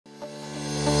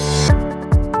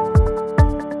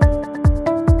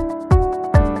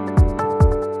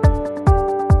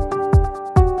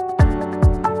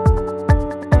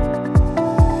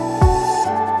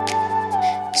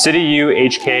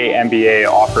CityUHK MBA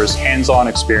offers hands-on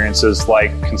experiences like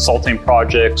consulting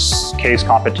projects, case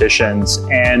competitions,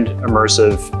 and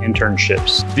immersive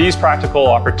internships. These practical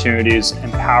opportunities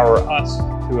empower us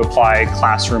to apply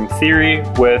classroom theory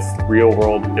with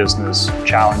real-world business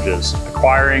challenges,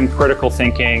 acquiring critical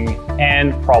thinking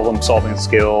and problem-solving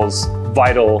skills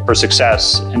vital for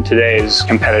success in today's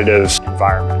competitive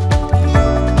environment.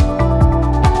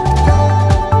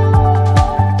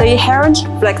 The inherent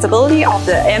flexibility of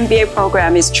the MBA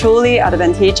program is truly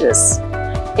advantageous.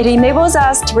 It enables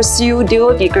us to pursue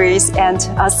dual degrees at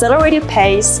an accelerated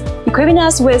pace, equipping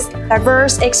us with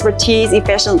diverse expertise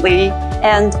efficiently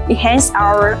and enhance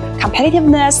our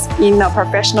competitiveness in the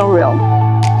professional realm.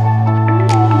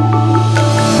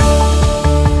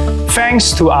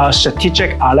 Thanks to our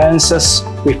strategic alliances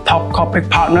with top corporate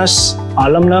partners,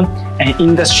 alumni, and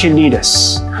industry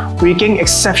leaders, we gain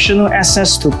exceptional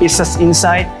access to business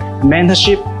insight,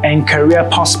 mentorship, and career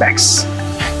prospects.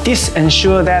 This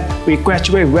ensures that we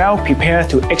graduate well prepared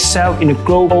to excel in the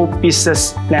global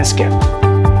business landscape.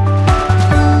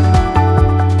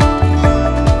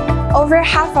 Over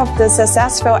half of the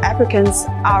successful applicants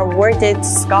are awarded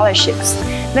scholarships,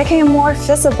 making it more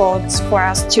feasible for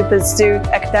us to pursue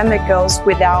academic goals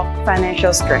without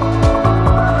financial strain.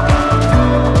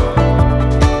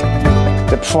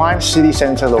 The prime city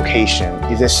center location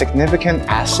is a significant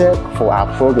asset for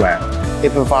our program.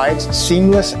 It provides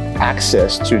seamless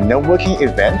access to networking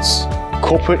events,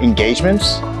 corporate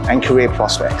engagements, and career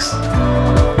prospects.